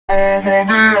I'm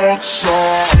on the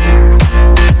outside.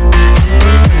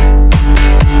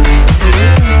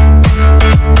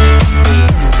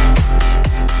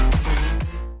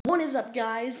 What is up,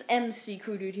 guys? MC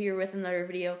Crew Dude here with another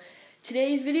video.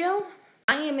 Today's video,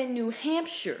 I am in New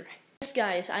Hampshire. Yes,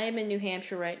 guys, I am in New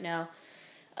Hampshire right now.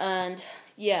 And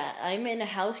yeah, I'm in a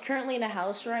house, currently in a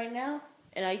house right now.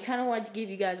 And I kind of wanted to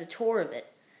give you guys a tour of it.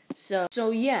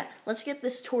 So yeah, let's get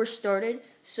this tour started.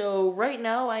 So right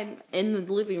now, I'm in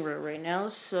the living room right now.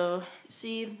 So,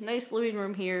 see, nice living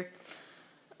room here.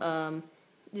 Yeah,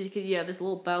 there's a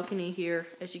little balcony here,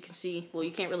 as you can see. Well,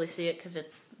 you can't really see it because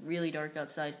it's really dark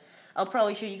outside. I'll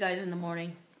probably show you guys in the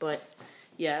morning, but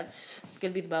yeah, it's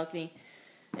gonna be the balcony.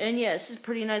 And yeah, this is a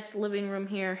pretty nice living room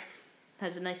here.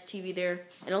 Has a nice TV there.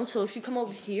 And also, if you come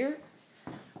over here,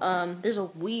 there's a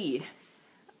Wii.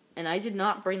 And I did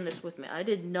not bring this with me.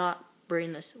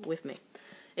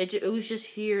 It was just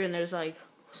here, and there's like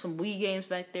some Wii games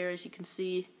back there, as you can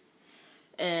see,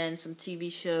 and some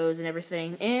TV shows and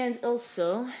everything. And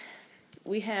also,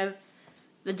 we have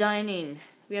the dining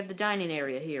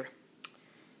area here.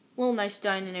 Little nice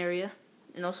dining area.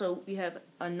 And also, we have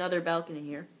another balcony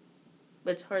here.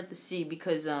 But it's hard to see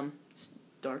because it's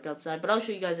dark outside. But I'll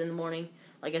show you guys in the morning,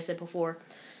 like I said before.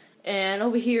 And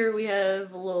over here, we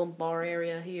have a little bar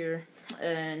area here.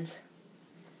 And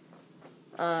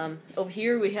over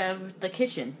here, we have the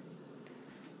kitchen.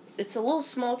 It's a little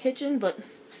small kitchen, but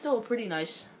still pretty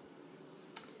nice.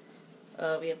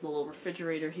 We have the little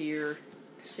refrigerator here,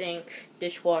 sink,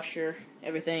 dishwasher,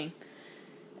 everything.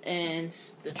 And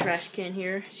the trash can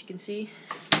here, as you can see.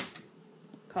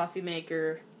 Coffee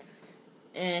maker.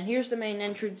 And here's the main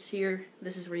entrance here.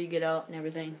 This is where you get out and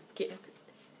everything.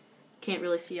 Can't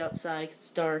really see outside 'cause it's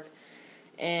dark.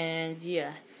 And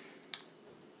yeah.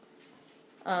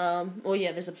 Oh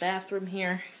yeah, there's a bathroom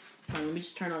here. Let me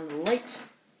just turn on the light.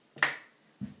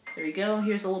 There we go.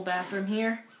 Here's a little bathroom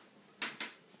here.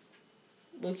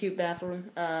 Little cute bathroom.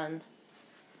 And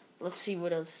let's see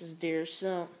what else is there.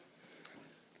 So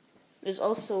there's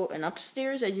also an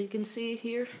upstairs, as you can see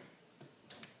here.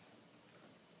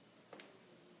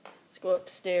 Let's go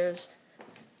upstairs.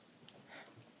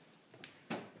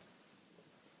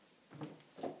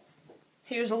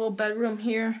 Here's a little bedroom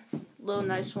here. Little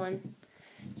nice one.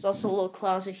 There's also a little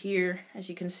closet here, as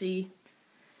you can see.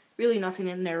 Really nothing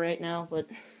in there right now, but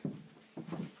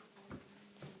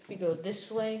if we go this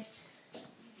way,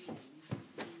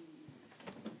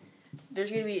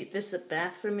 there's gonna be a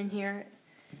bathroom in here.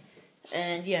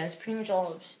 And yeah, it's pretty much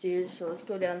all upstairs, so let's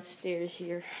go downstairs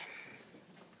here.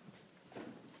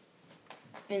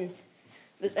 And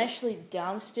there's actually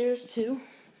downstairs too.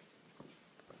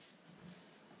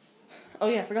 Oh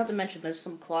yeah, I forgot to mention there's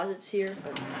some closets here.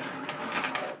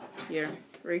 Here,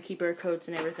 where you keep our coats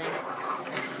and everything.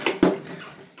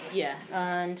 Yeah,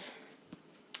 and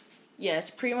yeah, it's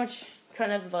pretty much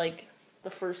kind of like the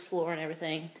first floor and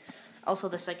everything. Also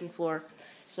the second floor.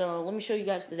 So let me show you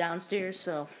guys the downstairs.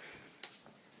 So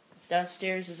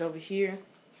downstairs is over here.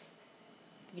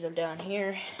 You go down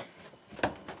here.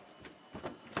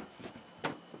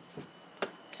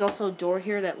 There's also a door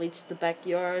here that leads to the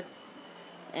backyard.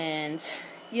 And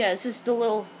yeah, this is the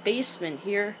little basement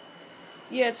here.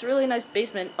 Yeah, it's a really nice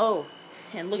basement. Oh,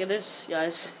 and look at this,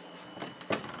 guys.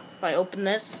 If I open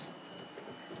this,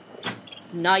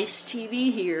 nice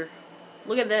TV here.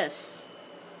 Look at this.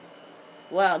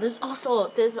 Wow, there's also a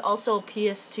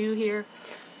PS2 here.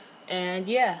 And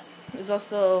yeah, there's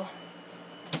also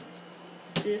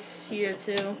this here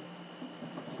too.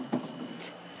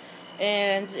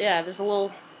 And yeah, there's a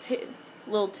little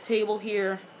table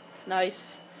here.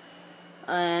 Nice.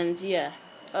 And yeah,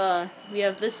 we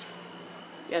have this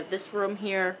room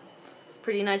here,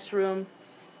 pretty nice room.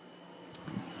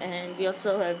 And we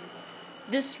also have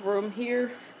this room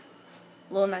here,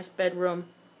 little nice bedroom.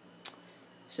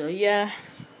 So yeah,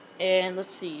 and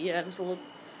let's see, yeah, there's a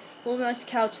little nice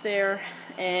couch there.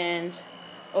 And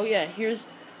oh yeah, here's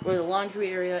where the laundry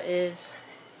area is.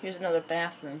 Here's another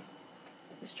bathroom.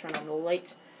 Just turn on the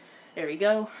light. There we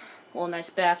go. Little nice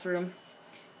bathroom.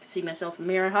 Can see myself in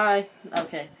the mirror. Hi.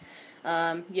 Okay.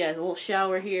 Yeah, there's a little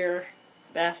shower here,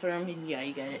 bathroom. Yeah,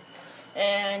 you get it.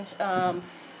 And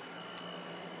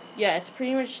yeah, it's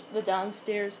pretty much the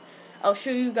downstairs. I'll show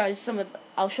you guys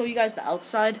the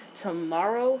outside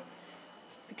tomorrow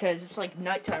because it's like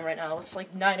nighttime right now. It's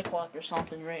like 9 o'clock or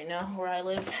something right now where I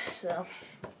live. So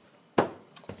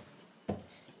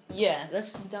yeah,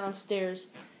 that's the downstairs.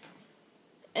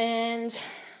 And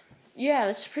yeah,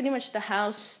 that's pretty much the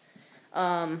house.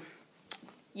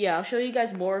 Yeah, I'll show you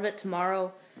guys more of it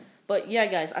tomorrow. But yeah,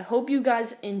 guys, I hope you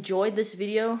guys enjoyed this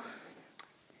video.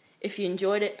 If you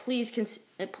enjoyed it, please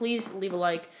leave a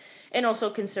like, and also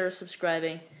consider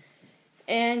subscribing.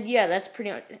 And yeah, that's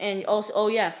pretty much. And also, oh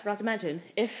yeah, I forgot to mention,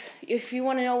 if you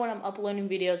want to know when I'm uploading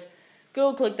videos,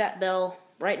 go click that bell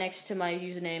right next to my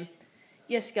username.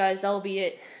 Yes, guys, that'll be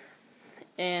it.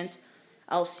 And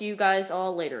I'll see you guys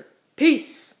all later.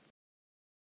 Peace!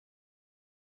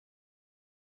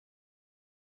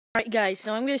 Alright guys,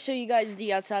 so I'm going to show you guys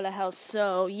the outside of the house.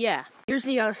 So yeah, here's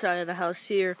the outside of the house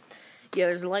here. Yeah,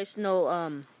 there's a nice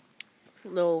little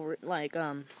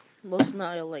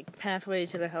pathway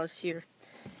to the house here.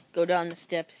 Go down the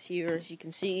steps here, as you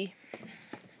can see.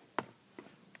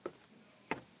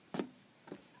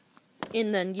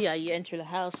 And then, yeah, you enter the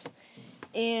house.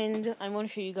 And I want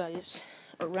to show you guys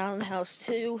around the house,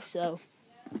 too. So,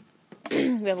 we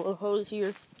have a little hose here.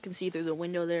 You can see through the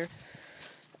window there.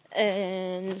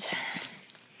 And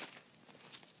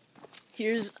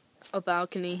here's a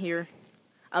balcony here.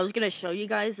 I was going to show you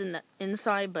guys in the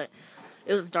inside, but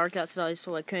it was dark outside,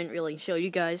 so I couldn't really show you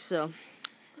guys. So,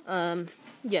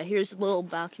 yeah, here's a little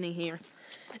balcony here.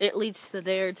 It leads to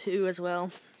there, too, as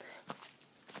well.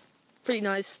 Pretty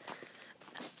nice.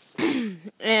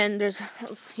 And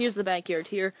here's the backyard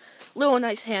here. Little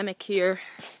nice hammock here.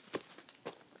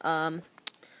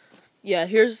 Yeah,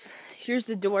 here's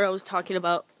the door I was talking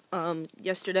about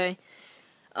yesterday.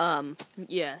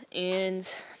 Yeah,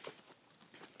 and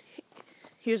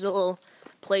here's a little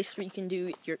place where you can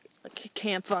do your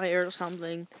campfire or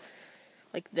something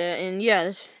like that. And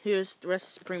yeah, here's the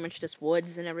rest is pretty much just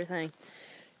woods and everything.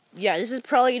 Yeah, this is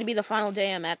probably gonna be the final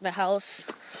day I'm at the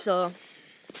house, so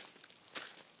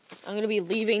I'm going to be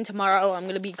leaving tomorrow. I'm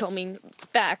going to be coming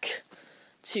back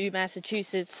to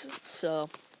Massachusetts. So,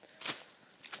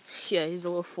 yeah, here's a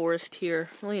little forest here.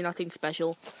 Really nothing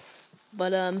special.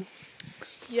 But,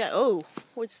 yeah, oh,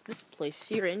 what's this place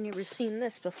here? I've never seen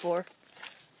this before.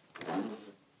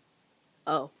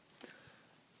 Oh.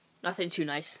 Nothing too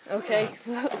nice. Okay.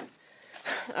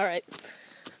 Alright.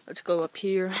 Let's go up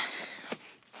here.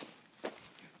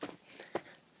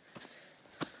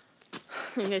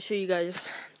 I'm going to show you guys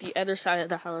the other side of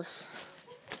the house.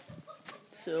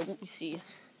 So, let me see.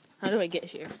 How do I get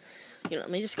here? Let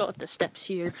me just go up the steps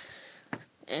here.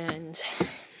 And,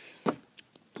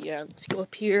 yeah, let's go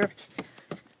up here.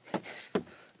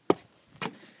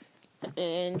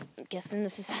 And I'm guessing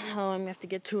this is how I'm going to have to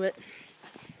get to it.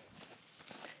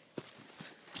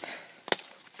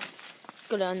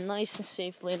 Go down nice and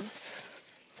safely.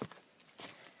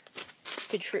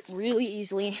 Could trip really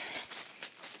easily.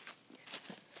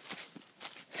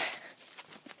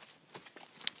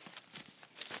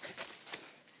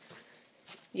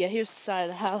 Yeah, here's the side of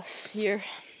the house here.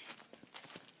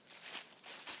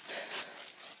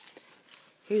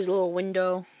 Here's a little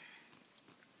window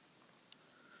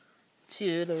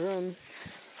to the room,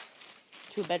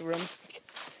 to a bedroom.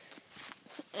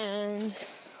 And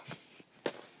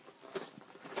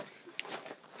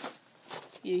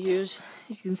you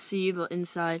can see the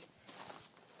inside.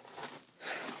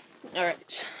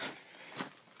 Alright.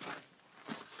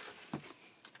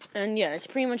 And yeah, it's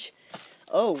pretty much.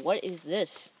 Oh, what is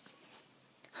this?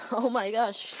 Oh my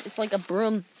gosh, it's like a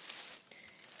broom.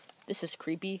 This is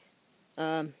creepy.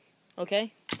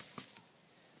 Okay.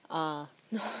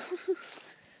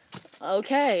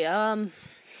 Okay,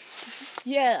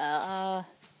 yeah,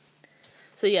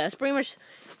 so yeah, it's pretty much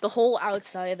the whole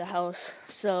outside of the house,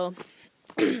 so,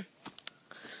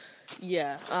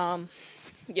 yeah,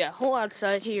 yeah, whole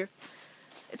outside here.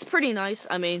 It's pretty nice.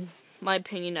 I mean, my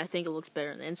opinion, I think it looks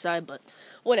better on the inside, but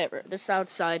whatever. This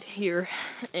outside here,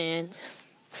 and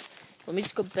let me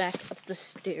just go back up the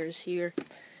stairs here.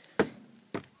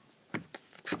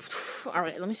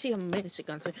 Alright, let me see how many minutes it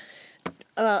gone through.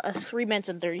 3 minutes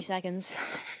and 30 seconds.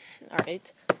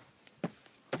 Alright.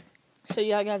 So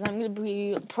yeah, guys, I'm going to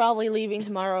be probably leaving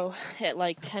tomorrow at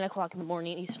like 10 o'clock in the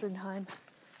morning Eastern time.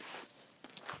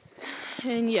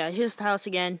 And yeah, here's the house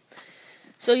again.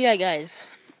 So yeah, guys,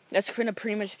 that's going to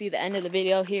pretty much be the end of the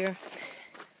video here.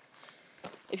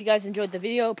 If you guys enjoyed the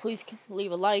video, please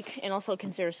leave a like and also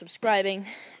consider subscribing.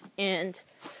 And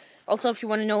also, if you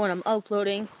want to know when I'm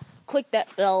uploading, click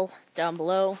that bell down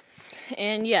below.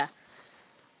 And yeah,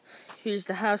 here's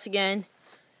the house again.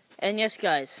 And yes,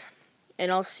 guys,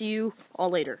 and I'll see you all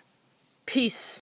later. Peace.